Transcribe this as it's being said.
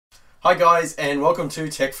Hi guys, and welcome to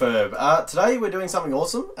Techfurb. Today we're doing something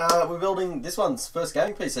awesome. We're building this one's first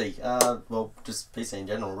gaming PC. Well, just PC in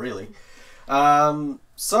general, really.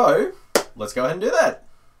 So, let's go ahead and do that.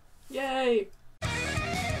 Yay!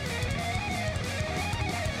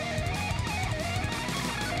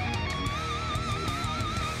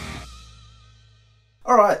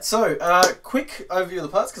 Alright, so, quick overview of the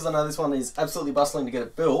parts, because I know this one is absolutely bustling to get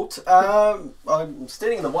it built. I'm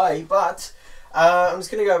standing in the way, but I'm just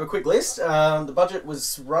going to go over a quick list. The budget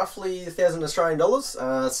was roughly 1,000 Australian dollars,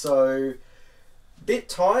 so a bit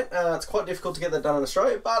tight. It's quite difficult to get that done in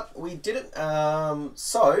Australia, but we did it.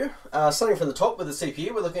 Starting from the top with the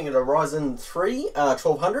CPU, we're looking at a Ryzen 3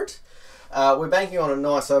 1200. We're banking on a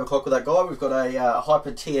nice overclock with that guy. We've got a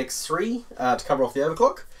HyperX 3 to cover off the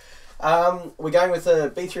overclock. We're going with a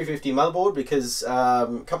B350 motherboard because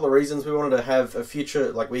a couple of reasons. We wanted to have a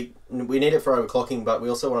future, like we need it for overclocking, but we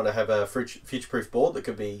also wanted to have a future-proof board that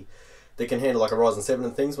can handle like a Ryzen 7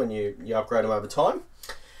 and things when you upgrade them over time.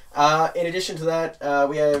 In addition to that,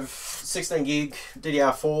 we have 16 gig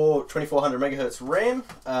DDR4 2400 megahertz RAM.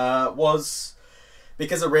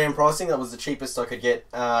 Because of RAM pricing, that was the cheapest I could get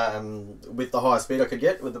with the highest speed I could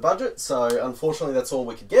get with the budget. So unfortunately, that's all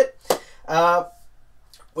we could get.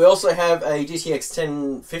 We also have a GTX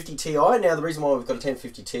 1050 Ti. Now, the reason why we've got a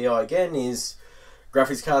 1050 Ti again is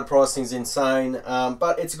graphics card pricing is insane,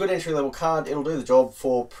 but it's a good entry-level card. It'll do the job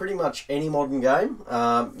for pretty much any modern game,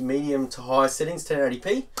 medium to high settings,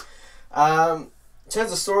 1080p. In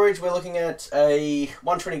terms of storage, we're looking at a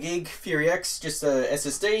 120 gig Fury X, just a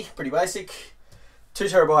SSD, pretty basic. 2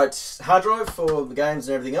 terabyte hard drive for the games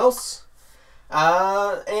and everything else.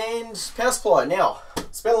 And power supply. Now,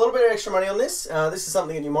 spent a little bit of extra money on this. This is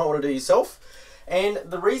something that you might want to do yourself. And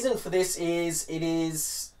the reason for this is it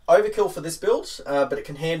is overkill for this build, but it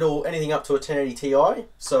can handle anything up to a 1080 Ti.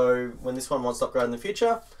 So when this one wants to upgrade in the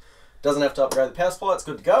future, doesn't have to upgrade the power supply, it's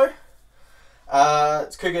good to go.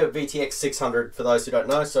 It's Cougar VTX 600 for those who don't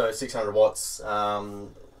know, so 600 watts.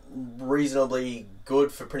 Reasonably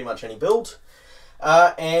good for pretty much any build.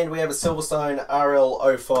 And we have a SilverStone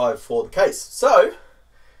RL05 for the case. So,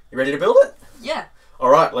 you ready to build it? Yeah.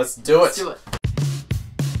 Alright, let's do it. Let's do it.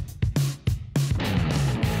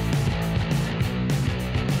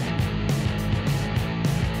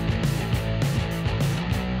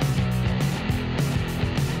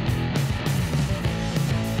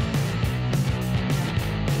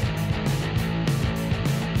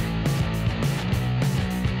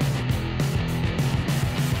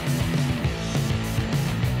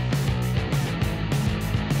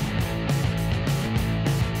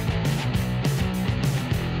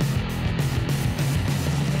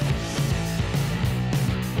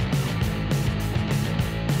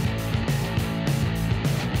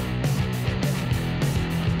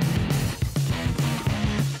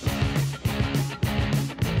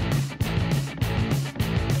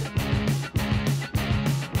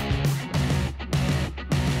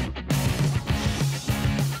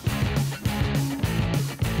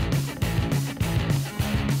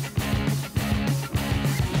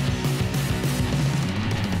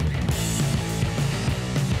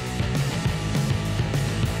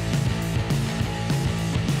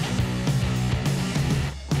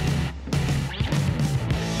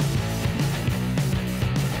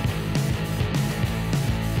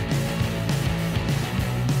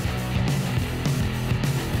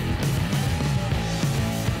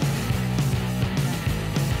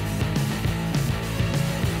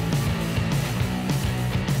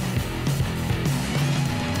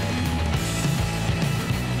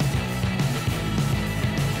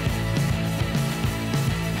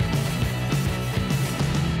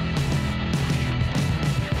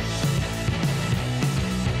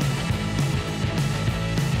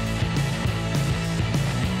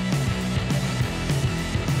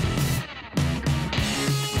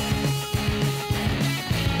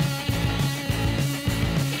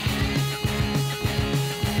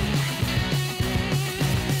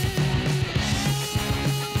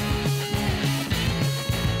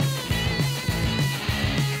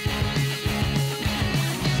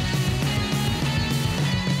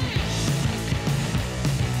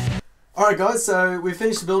 Alright guys, so we've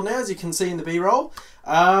finished the build now, as you can see in the B-roll.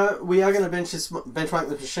 We are going to benchmark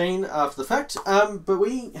the machine after the fact, but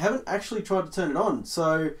we haven't actually tried to turn it on.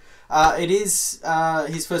 So it is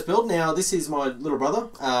his first build. Now, this is my little brother,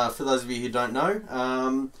 for those of you who don't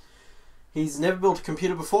know. He's never built a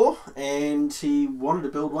computer before, and he wanted to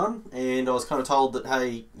build one, and I was kind of told that,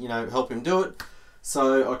 hey, you know, help him do it.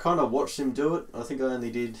 So I kind of watched him do it. I think I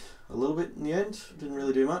only did a little bit in the end, didn't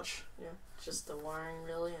really do much. Yeah. Just the wiring,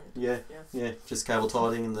 really. And yeah, just cable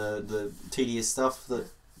tidying and the tedious stuff that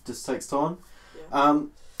just takes time. Yeah.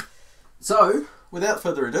 So, without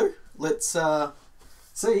further ado, let's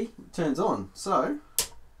see it turns on. So,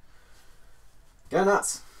 go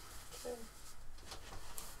nuts.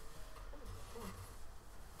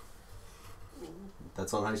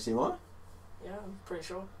 That's on HDMI? Yeah, I'm pretty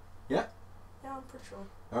sure. Yeah? Yeah, I'm pretty sure.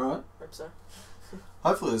 Alright. Hope so.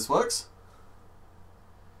 Hopefully this works.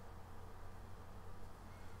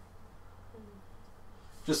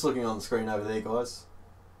 Just looking on the screen over there, guys.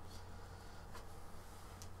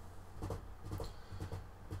 I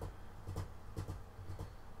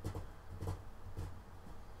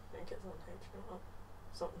think it's on HDMI.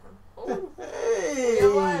 Something.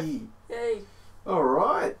 Hey! Yay!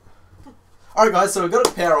 Alright. Alright guys, so we've got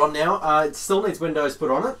the power on now. It still needs Windows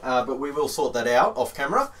put on it, but we will sort that out off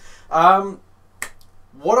camera.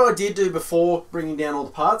 What I did do before bringing down all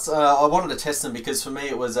the parts, I wanted to test them because for me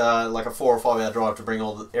it was like a 4 or 5 hour drive to bring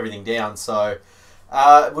everything down. So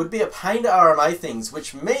it would be a pain to RMA things,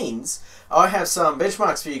 which means I have some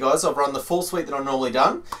benchmarks for you guys. I've run the full suite that I've normally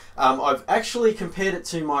done. I've actually compared it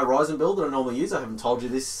to my Ryzen build that I normally use. I haven't told you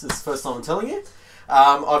this. This is the first time I'm telling you.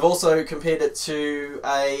 I've also compared it to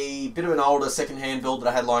a bit of an older second-hand build that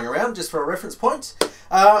I had lying around, just for a reference point.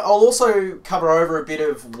 I'll also cover over a bit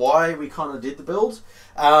of why we kind of did the build,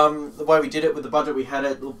 the way we did it with the budget we had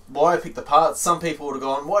it, why I picked the parts. Some people would have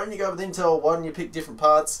gone, why didn't you go with Intel, why didn't you pick different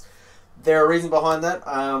parts? There are reasons behind that.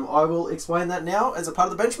 I will explain that now as a part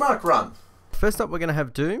of the benchmark run. First up we're going to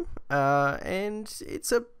have Doom, and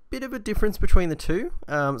it's a bit of a difference between the two.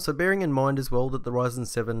 So bearing in mind as well that the Ryzen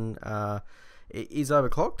 7 is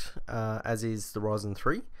overclocked, as is the Ryzen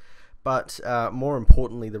 3, but more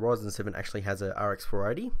importantly the Ryzen 7 actually has a RX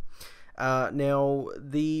 480. Now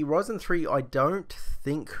the Ryzen 3 I don't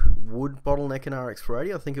think would bottleneck an RX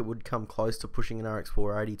 480. I think it would come close to pushing an RX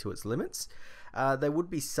 480 to its limits. There would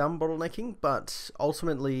be some bottlenecking, but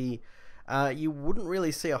ultimately you wouldn't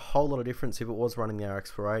really see a whole lot of difference if it was running the RX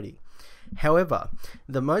 480. However,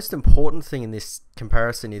 the most important thing in this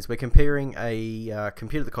comparison is we're comparing a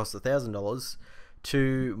computer that costs $1,000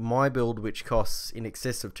 to my build, which costs in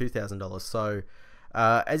excess of $2,000. So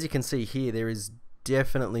as you can see here, there is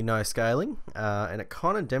definitely no scaling, and it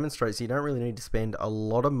kind of demonstrates you don't really need to spend a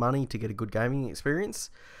lot of money to get a good gaming experience.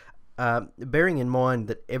 Bearing in mind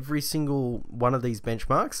that every single one of these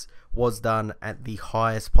benchmarks was done at the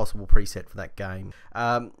highest possible preset for that game.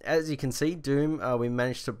 As you can see, Doom, we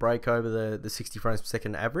managed to break over the 60 frames per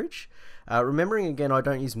second average. Remembering again, I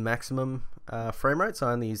don't use maximum frame rates,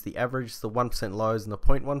 I only use the average, the 1% lows and the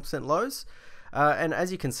 0.1% lows. And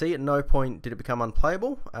as you can see, at no point did it become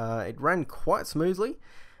unplayable. It ran quite smoothly.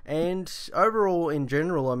 And overall, in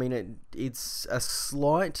general, I mean, it's a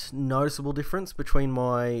slight noticeable difference between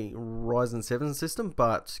my Ryzen 7 system,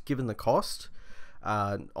 but given the cost,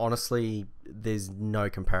 honestly, there's no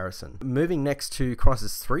comparison. Moving next to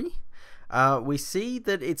Crysis 3, we see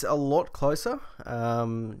that it's a lot closer,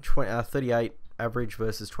 38 average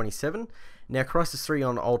versus 27. Now, Crysis 3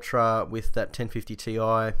 on Ultra with that 1050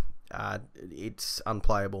 Ti, it's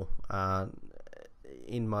unplayable.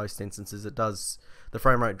 In most instances, it does. The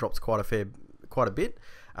frame rate drops quite a bit,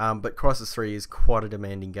 but Crysis 3 is quite a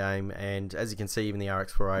demanding game, and as you can see, even the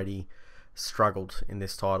RX 480 struggled in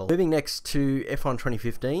this title. Moving next to F1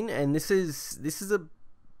 2015, and this is a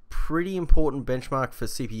pretty important benchmark for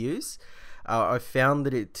CPUs. I found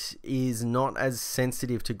that it is not as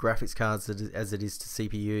sensitive to graphics cards as it is to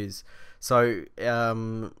CPUs. So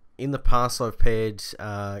in the past, I've paired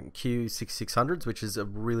Q6600s, which is a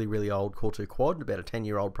really old Core 2 quad, about a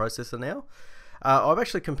 10-year-old processor now. I've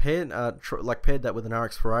actually compared, paired that with an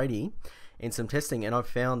RX 480 in some testing, and I've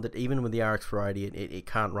found that even with the RX 480, it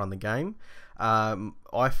can't run the game. i5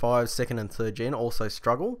 2nd and 3rd gen also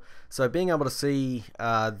struggle. So being able to see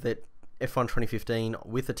that F1 2015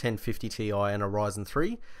 with a 1050 Ti and a Ryzen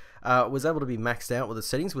 3 was able to be maxed out with the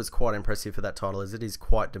settings was quite impressive for that title, as it is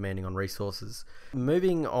quite demanding on resources.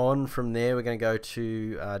 Moving on from there, we're going to go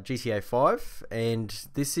to GTA 5, and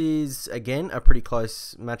this is again a pretty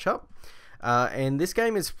close matchup. And this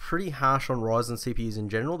game is pretty harsh on Ryzen CPUs in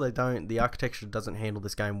general. The architecture doesn't handle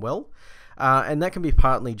this game well, and that can be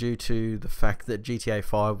partly due to the fact that GTA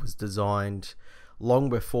 5 was designed long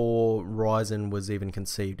before Ryzen was even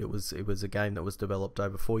conceived. It was a game that was developed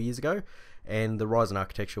over 4 years ago, and the Ryzen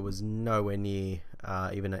architecture was nowhere near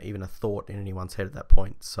even a thought in anyone's head at that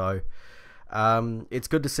point. So it's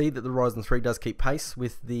good to see that the Ryzen 3 does keep pace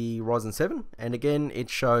with the Ryzen 7, and again, it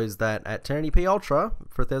shows that at 1080p Ultra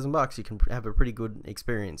for $1,000 you can have a pretty good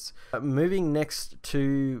experience. Moving next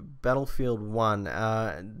to Battlefield 1,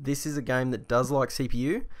 this is a game that does like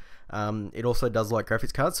CPU. It also does like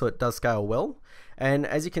graphics cards, so it does scale well. And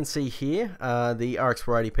as you can see here, the RX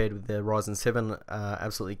 480 paired with the Ryzen 7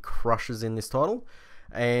 absolutely crushes in this title.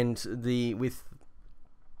 And with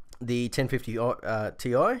the 1050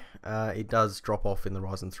 Ti, it does drop off in the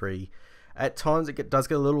Ryzen 3. At times it does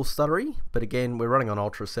get a little stuttery, but again, we're running on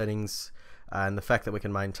ultra settings, and the fact that we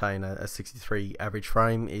can maintain a 63 average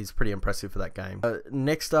frame is pretty impressive for that game.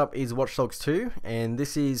 Next up is Watchdogs 2, and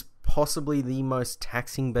this is possibly the most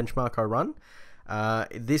taxing benchmark I run.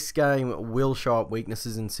 This game will show up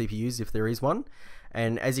weaknesses in CPUs if there is one,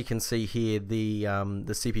 and as you can see here, the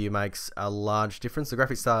CPU makes a large difference. The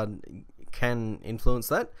graphics card can influence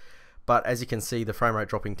that, but as you can see, the frame rate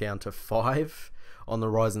dropping down to 5 on the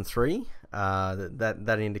Ryzen 3,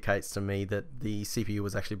 that indicates to me that the CPU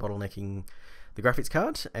was actually bottlenecking the graphics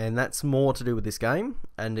card, and that's more to do with this game.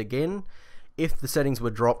 And again, if the settings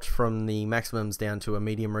were dropped from the maximums down to a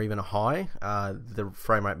medium or even a high, the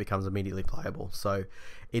frame rate becomes immediately playable. So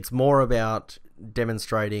it's more about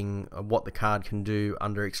demonstrating what the card can do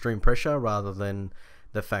under extreme pressure rather than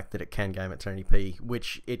the fact that it can game at 1080p,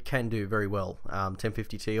 which it can do very well.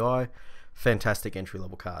 1050 Ti, fantastic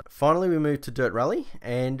entry-level card. Finally, we move to Dirt Rally,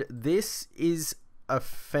 and this is a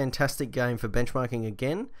fantastic game for benchmarking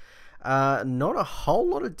again. Not a whole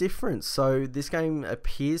lot of difference. So this game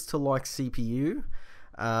appears to like CPU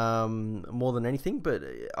more than anything, but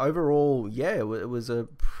overall, yeah, it was a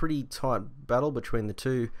pretty tight battle between the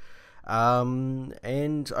two.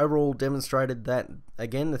 And overall demonstrated that,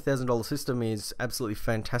 again, the $1,000 system is absolutely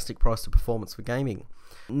fantastic price to performance for gaming.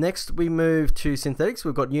 Next, we move to synthetics.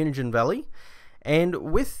 We've got Unigine Valley, and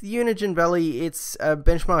with Unigine Valley, it's a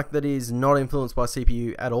benchmark that is not influenced by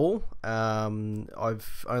CPU at all.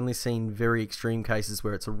 I've only seen very extreme cases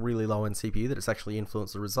where it's a really low-end CPU that it's actually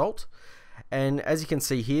influenced the result. And as you can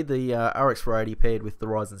see here, the RX 480 paired with the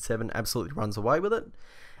Ryzen 7 absolutely runs away with it.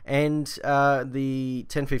 And the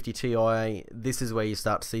 1050 Ti, this is where you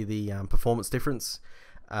start to see the performance difference,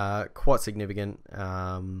 quite significant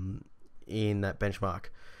in that benchmark.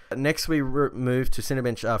 Next, we move to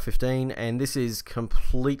Cinebench 15, and this is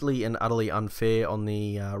completely and utterly unfair on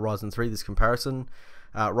the Ryzen 3, this comparison.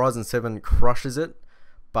 Ryzen 7 crushes it,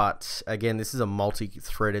 but again, this is a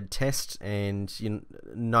multi-threaded test, and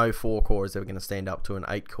no 4-core is ever going to stand up to an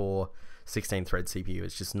 8-core 16-thread CPU.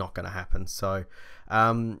 It's just not going to happen. So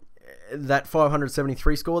that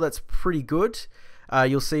 573 score, that's pretty good.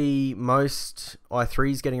 You'll see most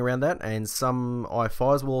i3s getting around that, and some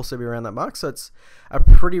i5s will also be around that mark. So it's a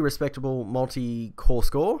pretty respectable multi-core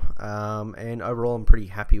score, and overall I'm pretty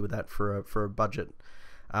happy with that for a budget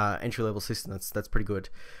entry-level system. That's pretty good.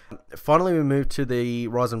 Finally, we move to the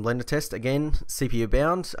Ryzen Blender test. Again, CPU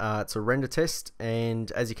bound. It's a render test, and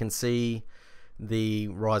as you can see, the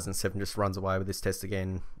Ryzen 7 just runs away with this test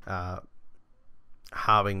again,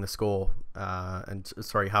 halving the score,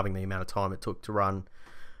 halving the amount of time it took to run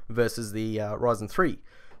versus the Ryzen 3.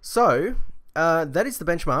 So that is the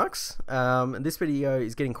benchmarks. This video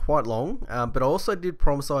is getting quite long, but I also did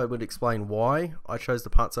promise I would explain why I chose the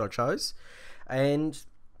parts that I chose. And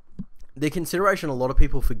the consideration a lot of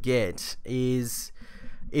people forget is,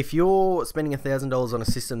 if you're spending $1,000 on a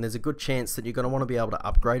system, there's a good chance that you're going to want to be able to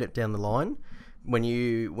upgrade it down the line when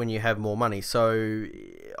you have more money. So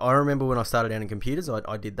I remember when I started out in computers,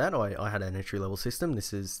 I did that. I had an entry level system.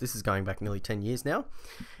 This is going back nearly 10 years now,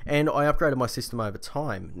 and I upgraded my system over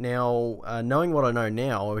time. Now, knowing what I know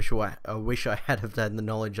now, I wish I had have had the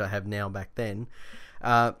knowledge I have now back then,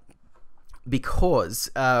 because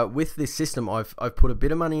with this system, I've put a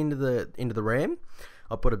bit of money into the RAM.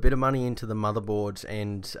 I put a bit of money into the motherboard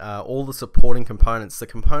and all the supporting components. The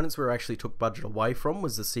components where I actually took budget away from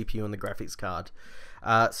was the CPU and the graphics card.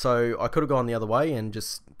 So I could have gone the other way and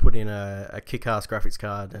just put in a kick-ass graphics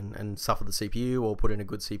card and suffer the CPU, or put in a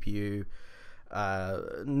good CPU.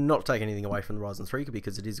 Not take anything away from the Ryzen 3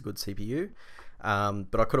 because it is a good CPU.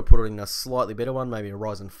 But I could have put in a slightly better one, maybe a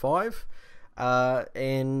Ryzen 5,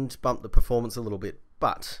 and bump the performance a little bit.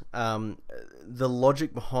 But the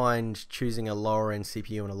logic behind choosing a lower end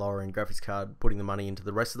CPU and a lower end graphics card, putting the money into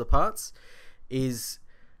the rest of the parts, is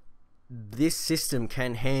this system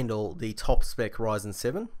can handle the top spec Ryzen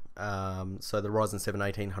 7. So the Ryzen 7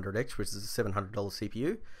 1800X, which is a $700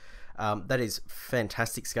 CPU. That is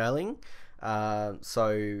fantastic scaling.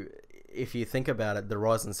 So if you think about it, the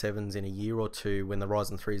Ryzen 7s in a year or two, when the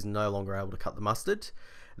Ryzen 3 is no longer able to cut the mustard,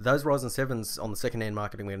 those Ryzen 7s on the second-hand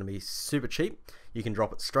market are going to be super cheap. You can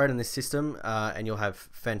drop it straight in this system, and you'll have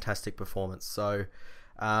fantastic performance. So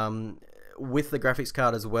with the graphics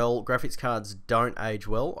card as well, graphics cards don't age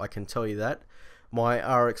well, I can tell you that. My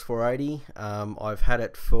RX 480, I've had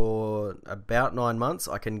it for about 9 months.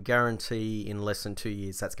 I can guarantee in less than 2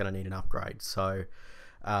 years that's going to need an upgrade. So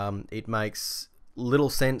it makes little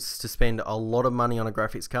sense to spend a lot of money on a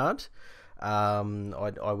graphics card.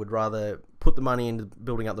 I would rather put the money into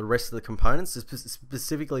building up the rest of the components,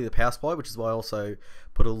 specifically the power supply, which is why I also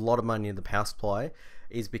put a lot of money into the power supply,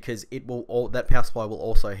 is because that power supply will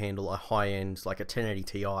also handle a high-end, like a 1080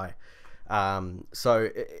 Ti. So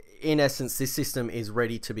in essence, this system is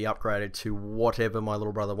ready to be upgraded to whatever my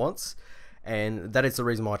little brother wants, and that is the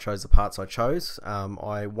reason why I chose the parts I chose.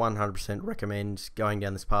 I 100% recommend going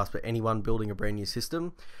down this path for anyone building a brand new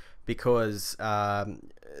system, because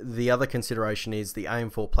the other consideration is the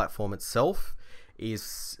AM4 platform itself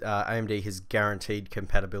is AMD has guaranteed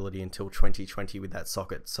compatibility until 2020 with that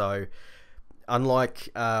socket. So unlike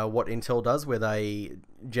what Intel does, where they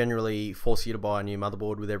generally force you to buy a new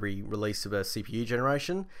motherboard with every release of a CPU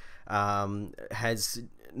generation,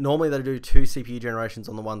 normally they do 2 CPU generations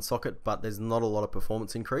on the one socket, but there's not a lot of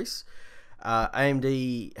performance increase.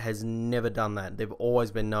 AMD has never done that. They've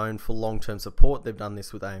always been known for long-term support. They've done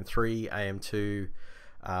this with AM3,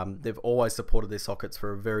 AM2. They've always supported their sockets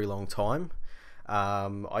for a very long time.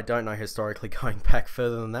 I don't know historically going back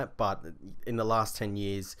further than that, but in the last 10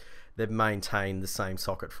 years, they've maintained the same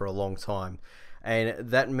socket for a long time. And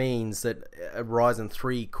that means that a Ryzen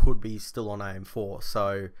 3 could be still on AM4.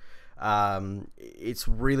 So it's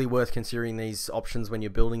really worth considering these options when you're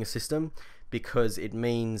building a system, because it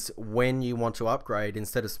means when you want to upgrade,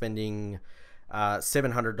 instead of spending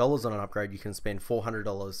 $700 on an upgrade, you can spend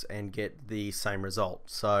 $400 and get the same result.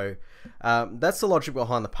 So that's the logic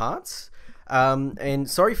behind the parts. And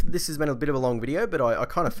sorry if this has been a bit of a long video, but I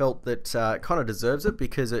kind of felt that it kind of deserves it,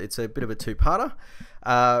 because it's a bit of a two-parter.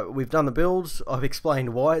 We've done the build, I've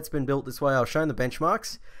explained why it's been built this way, I've shown the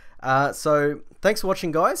benchmarks. So thanks for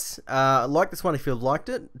watching, guys. Like this one if you've liked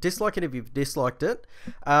it, dislike it if you've disliked it.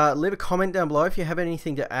 Leave a comment down below if you have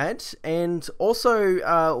anything to add. And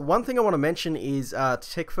also one thing I want to mention is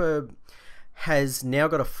Techfurb has now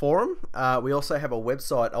got a forum. We also have a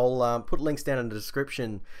website. I'll put links down in the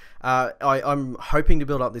description. I'm hoping to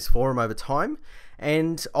build up this forum over time,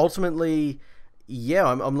 and ultimately, yeah,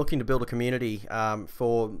 I'm looking to build a community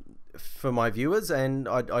for my viewers, and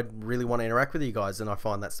I really want to interact with you guys, and I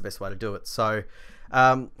find that's the best way to do it. So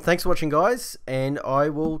thanks for watching, guys, and I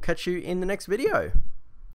will catch you in the next video.